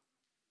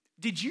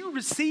 did you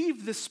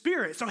receive the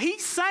Spirit? So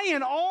he's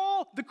saying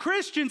all the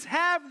Christians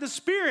have the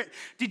Spirit.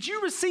 Did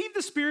you receive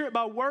the Spirit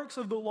by works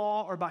of the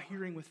law or by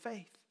hearing with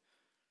faith?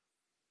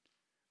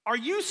 Are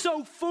you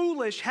so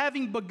foolish,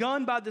 having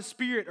begun by the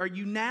Spirit, are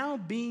you now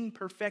being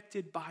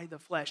perfected by the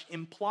flesh?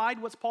 Implied,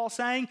 what's Paul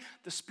saying?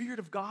 The Spirit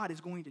of God is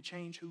going to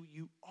change who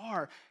you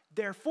are.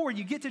 Therefore,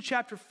 you get to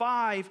chapter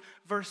 5,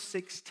 verse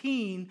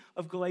 16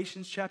 of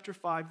Galatians chapter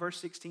 5, verse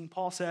 16.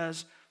 Paul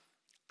says,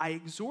 I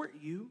exhort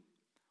you,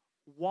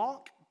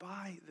 walk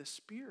by the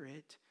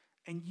Spirit,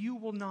 and you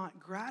will not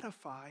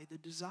gratify the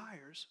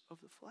desires of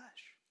the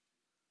flesh.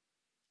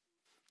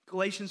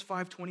 Galatians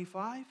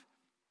 5:25.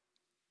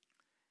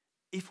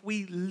 If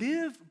we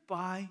live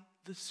by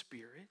the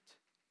Spirit,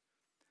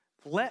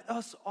 let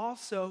us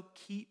also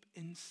keep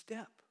in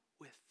step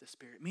with the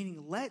Spirit.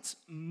 Meaning, let's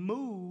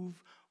move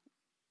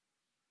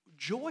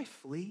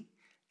joyfully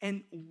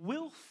and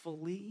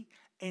willfully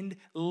and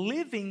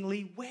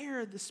livingly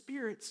where the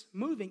Spirit's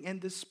moving. And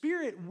the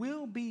Spirit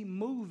will be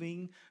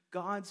moving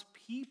God's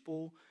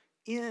people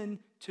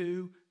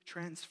into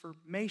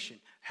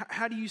transformation.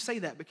 How do you say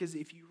that? Because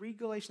if you read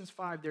Galatians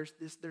 5,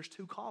 there's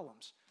two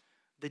columns.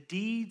 The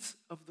deeds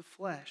of the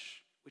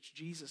flesh, which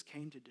Jesus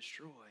came to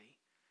destroy,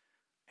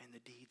 and the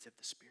deeds of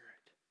the Spirit.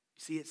 You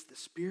see, it's the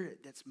Spirit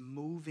that's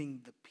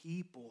moving the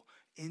people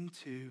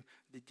into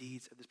the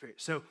deeds of the Spirit.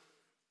 So,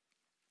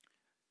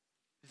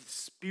 The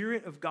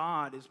Spirit of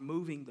God is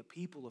moving the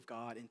people of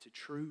God into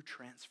true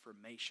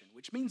transformation,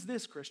 which means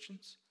this,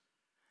 Christians.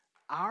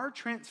 Our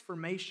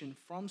transformation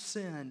from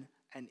sin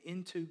and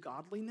into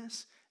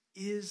godliness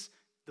is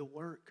the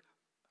work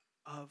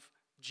of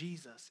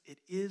Jesus. It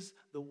is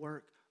the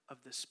work of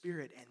the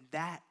Spirit, and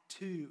that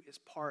too is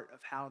part of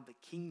how the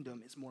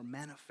kingdom is more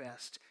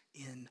manifest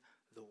in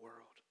the world.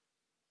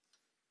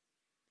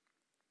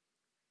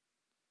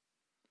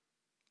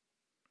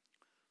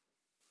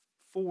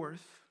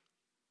 Fourth,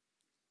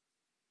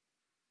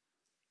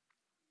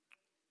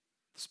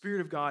 the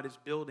Spirit of God is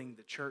building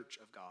the church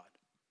of God.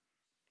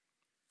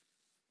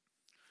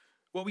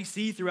 What we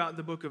see throughout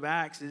the book of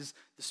Acts is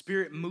the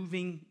Spirit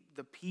moving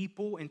the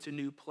people into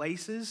new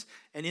places.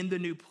 And in the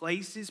new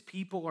places,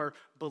 people are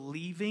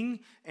believing.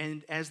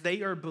 And as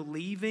they are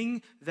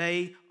believing,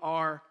 they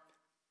are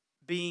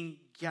being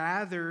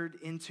gathered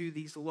into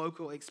these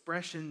local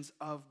expressions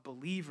of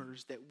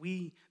believers that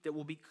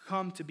will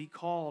become to be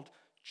called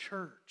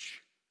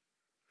church.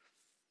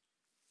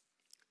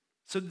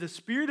 So the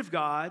Spirit of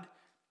God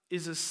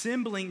is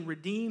assembling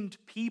redeemed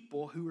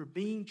people who are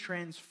being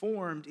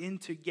transformed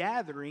into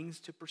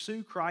gatherings to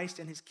pursue Christ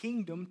and his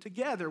kingdom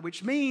together,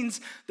 which means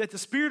that the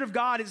Spirit of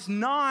God is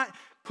not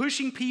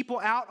pushing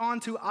people out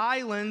onto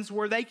islands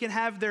where they can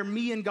have their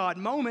me and God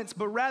moments,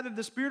 but rather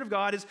the Spirit of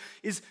God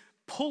is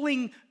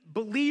pulling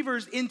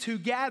believers into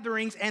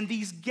gatherings, and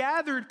these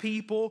gathered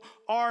people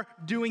are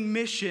doing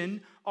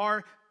mission,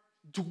 are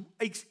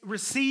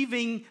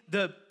receiving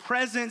the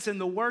presence and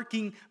the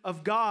working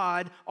of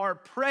God, are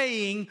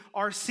praying,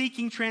 are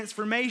seeking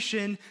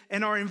transformation,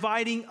 and are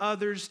inviting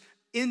others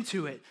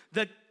into it.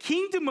 The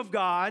kingdom of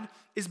God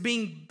is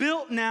being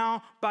built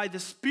now by the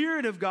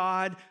Spirit of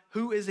God,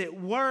 who is at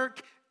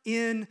work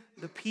in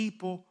the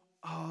people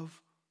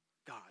of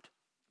God.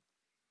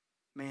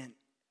 Man.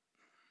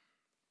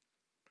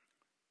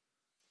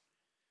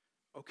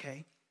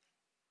 Okay.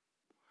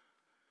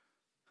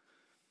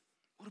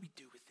 What do we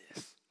do with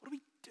this? What do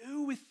we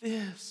do with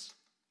this?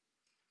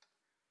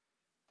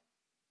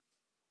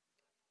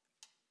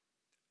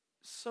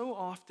 So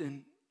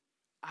often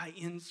I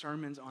end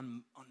sermons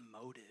on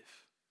motive,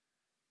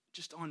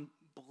 just on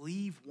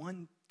believe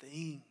one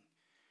thing.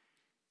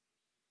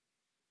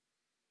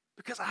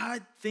 Because I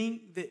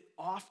think that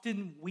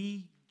often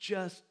we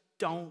just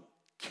don't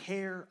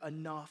care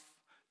enough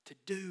to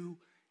do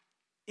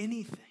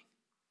anything.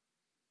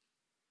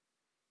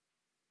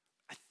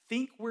 I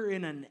think we're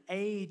in an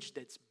age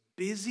that's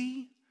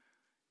busy,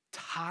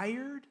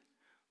 tired,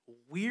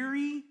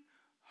 weary,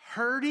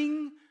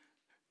 hurting,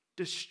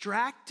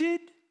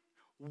 distracted,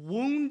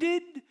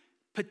 wounded,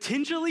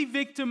 potentially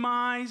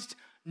victimized,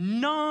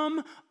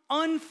 numb,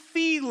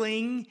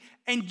 unfeeling,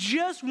 and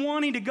just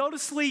wanting to go to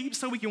sleep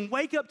so we can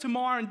wake up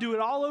tomorrow and do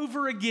it all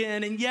over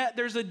again. And yet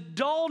there's a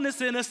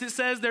dullness in us that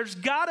says there's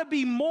got to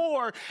be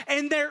more,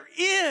 and there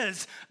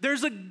is.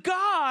 There's a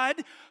God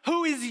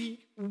who is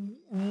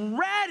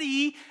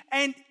ready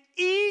and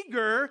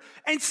eager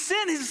and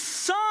sent his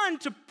son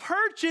to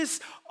purchase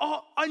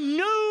a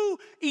new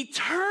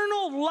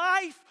eternal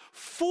life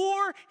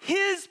for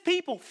his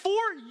people, for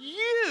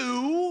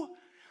you,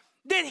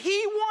 that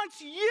he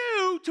wants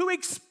you to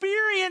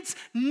experience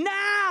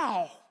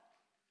now.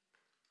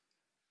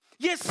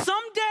 Yes,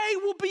 someday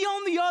we'll be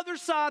on the other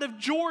side of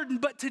Jordan,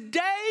 but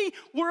today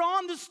we're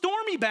on the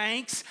stormy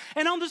banks,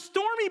 and on the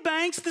stormy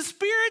banks, the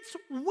Spirit's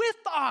with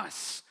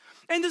us,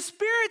 and the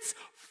Spirit's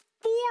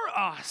for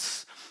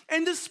us.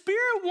 And the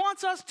Spirit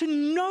wants us to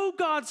know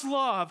God's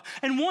love,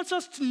 and wants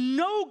us to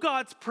know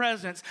God's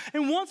presence,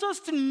 and wants us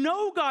to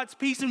know God's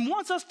peace, and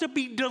wants us to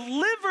be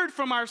delivered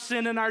from our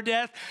sin and our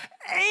death.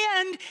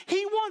 And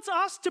he wants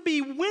us to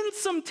be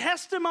winsome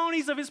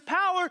testimonies of his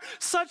power,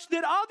 such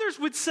that others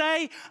would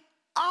say,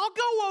 I'll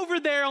go over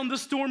there on the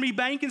stormy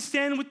bank and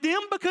stand with them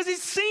because it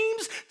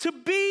seems to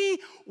be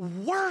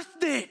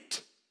worth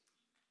it.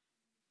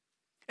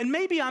 And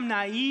maybe I'm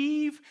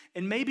naive,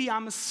 and maybe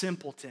I'm a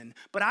simpleton,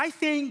 but I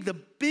think the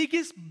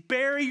biggest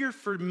barrier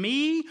for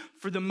me,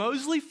 for the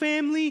Mosley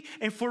family,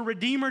 and for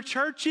Redeemer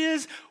Church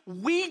is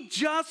we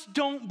just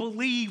don't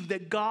believe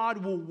that God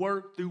will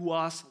work through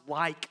us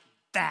like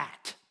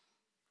that.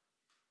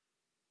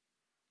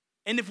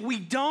 And if we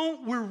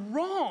don't, we're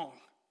wrong.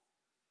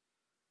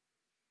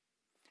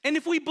 And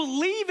if we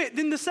believe it,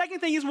 then the second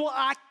thing is, well,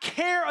 I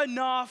care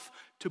enough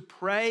to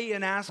pray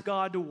and ask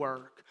God to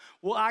work.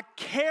 Well, I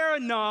care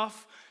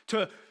enough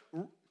to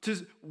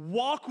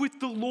walk with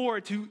the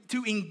Lord,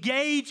 to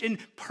engage in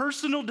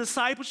personal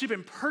discipleship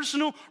and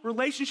personal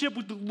relationship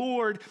with the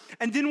Lord.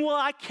 And then will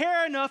I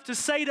care enough to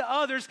say to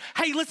others,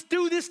 hey, let's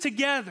do this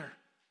together.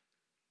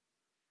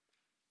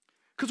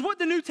 Because what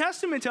the New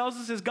Testament tells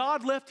us is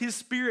God left his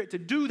Spirit to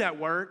do that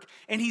work,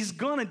 and he's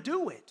going to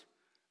do it.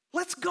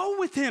 Let's go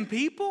with him,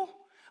 people.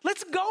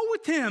 Let's go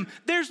with him.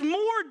 There's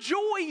more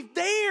joy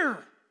there.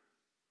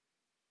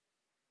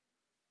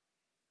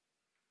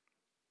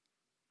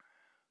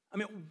 I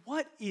mean,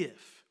 what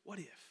if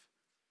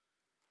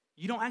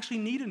you don't actually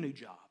need a new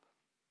job?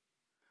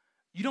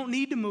 You don't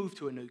need to move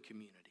to a new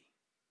community.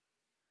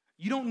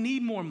 You don't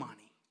need more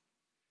money.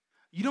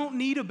 You don't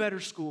need a better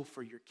school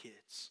for your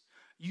kids.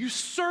 You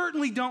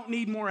certainly don't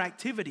need more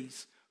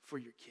activities for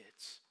your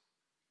kids.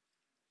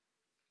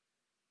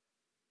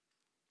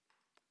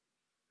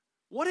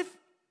 What if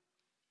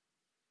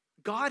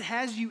God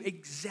has you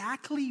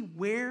exactly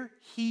where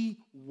He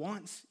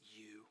wants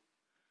you?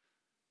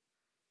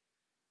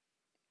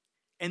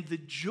 And the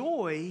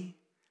joy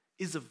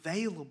is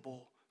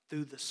available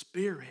through the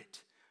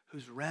Spirit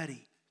who's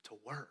ready to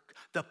work.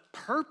 The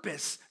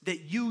purpose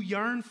that you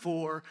yearn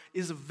for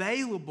is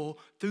available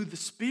through the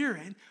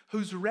Spirit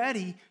who's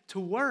ready to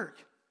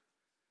work.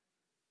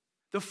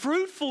 The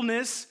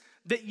fruitfulness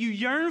that you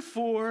yearn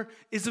for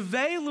is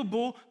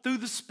available through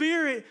the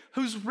Spirit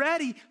who's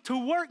ready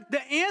to work.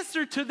 The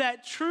answer to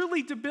that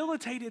truly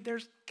debilitated,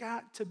 there's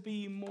got to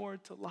be more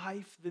to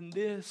life than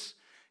this,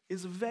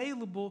 is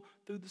available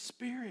through the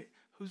Spirit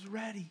who's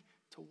ready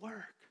to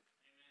work.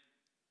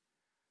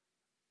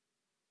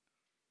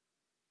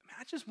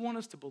 I just want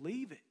us to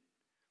believe it.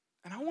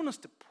 And I want us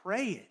to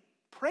pray it.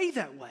 Pray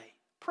that way.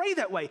 Pray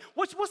that way.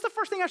 What's the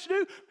first thing I should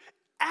do?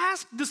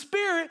 Ask the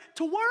Spirit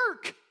to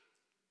work.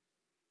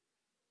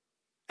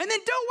 And then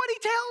do what He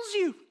tells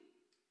you.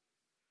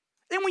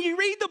 And when you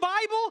read the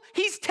Bible,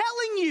 He's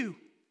telling you.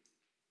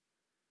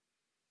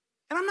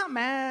 And I'm not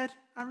mad.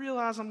 I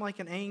realize I'm like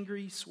an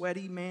angry,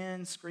 sweaty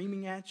man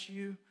screaming at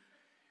you.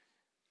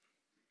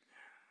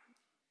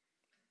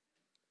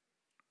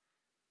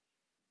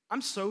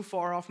 I'm so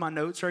far off my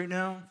notes right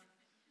now.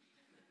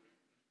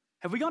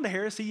 Have we gone to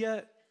heresy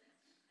yet?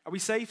 Are we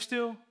safe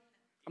still?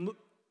 I'm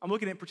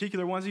looking at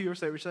particular ones of you. We're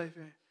safe.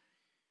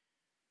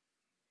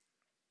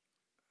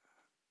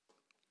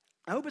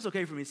 I hope it's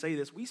okay for me to say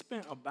this. We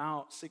spent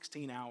about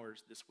 16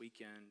 hours this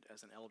weekend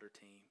as an elder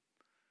team.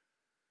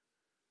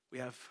 We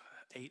have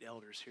 8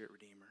 elders here at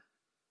Redeemer.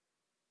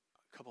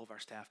 A couple of our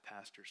staff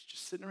pastors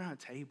just sitting around a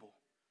table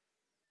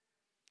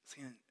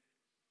saying,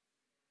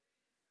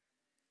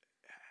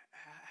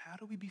 how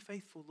do we be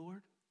faithful,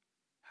 Lord?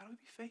 How do we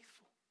be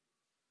faithful?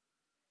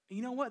 And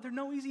you know what? There are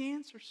no easy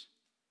answers.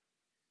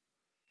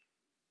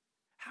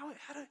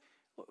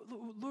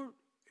 Lord,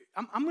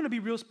 I'm going to be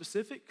real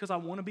specific because I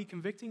want to be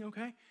convicting,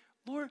 okay?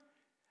 Lord,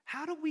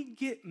 how do we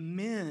get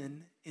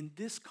men in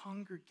this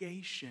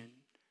congregation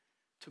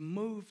to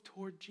move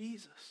toward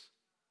Jesus?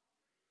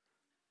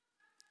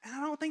 And I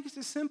don't think it's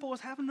as simple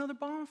as having another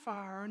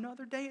bonfire or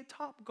another day at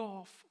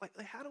Topgolf. Like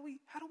how do we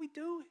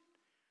do it?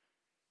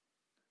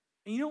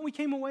 And you know what we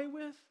came away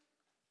with?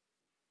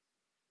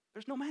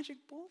 There's no magic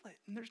bullet,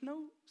 and there's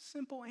no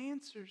simple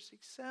answers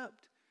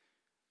except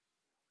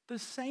the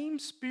same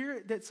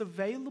Spirit that's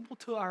available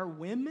to our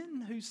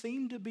women who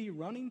seem to be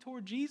running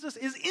toward Jesus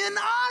is in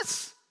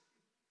us.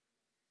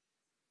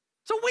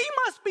 So we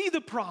must be the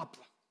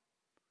problem.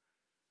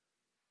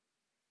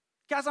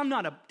 Guys, I'm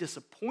not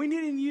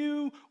disappointed in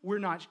you. We're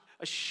not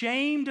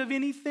ashamed of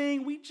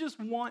anything. We just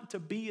want to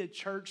be a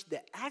church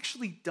that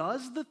actually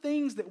does the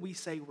things that we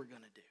say we're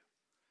going to do.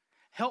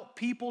 Help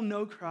people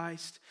know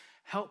Christ,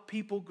 help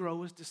people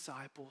grow as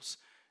disciples,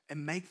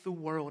 and make the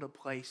world a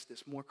place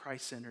that's more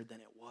Christ-centered than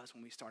it was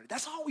when we started.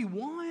 That's all we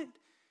want.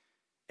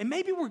 And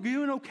maybe we're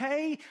doing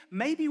okay,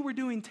 maybe we're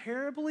doing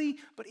terribly,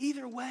 but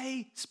either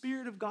way,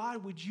 Spirit of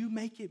God, would you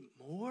make it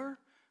more?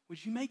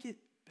 Would you make it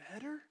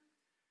better?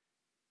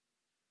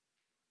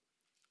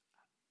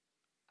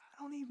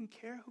 I don't even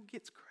care who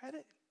gets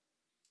credit.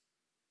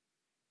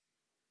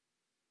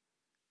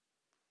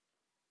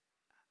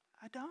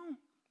 I don't.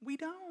 We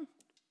don't.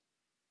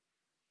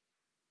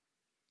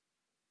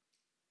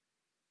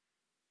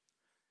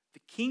 The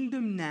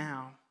kingdom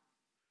now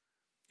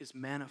is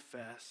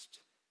manifest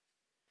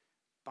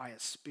by a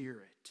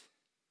Spirit,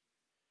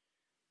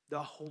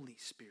 the Holy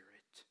Spirit,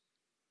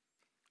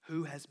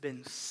 who has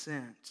been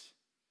sent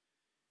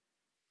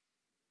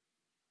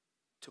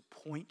to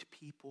point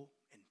people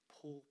and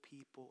pull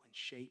people and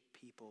shape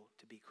people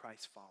to be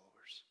Christ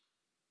followers.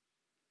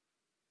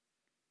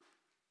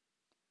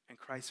 And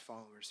Christ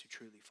followers who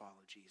truly follow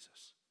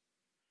Jesus.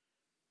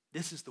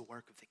 This is the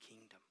work of the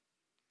kingdom.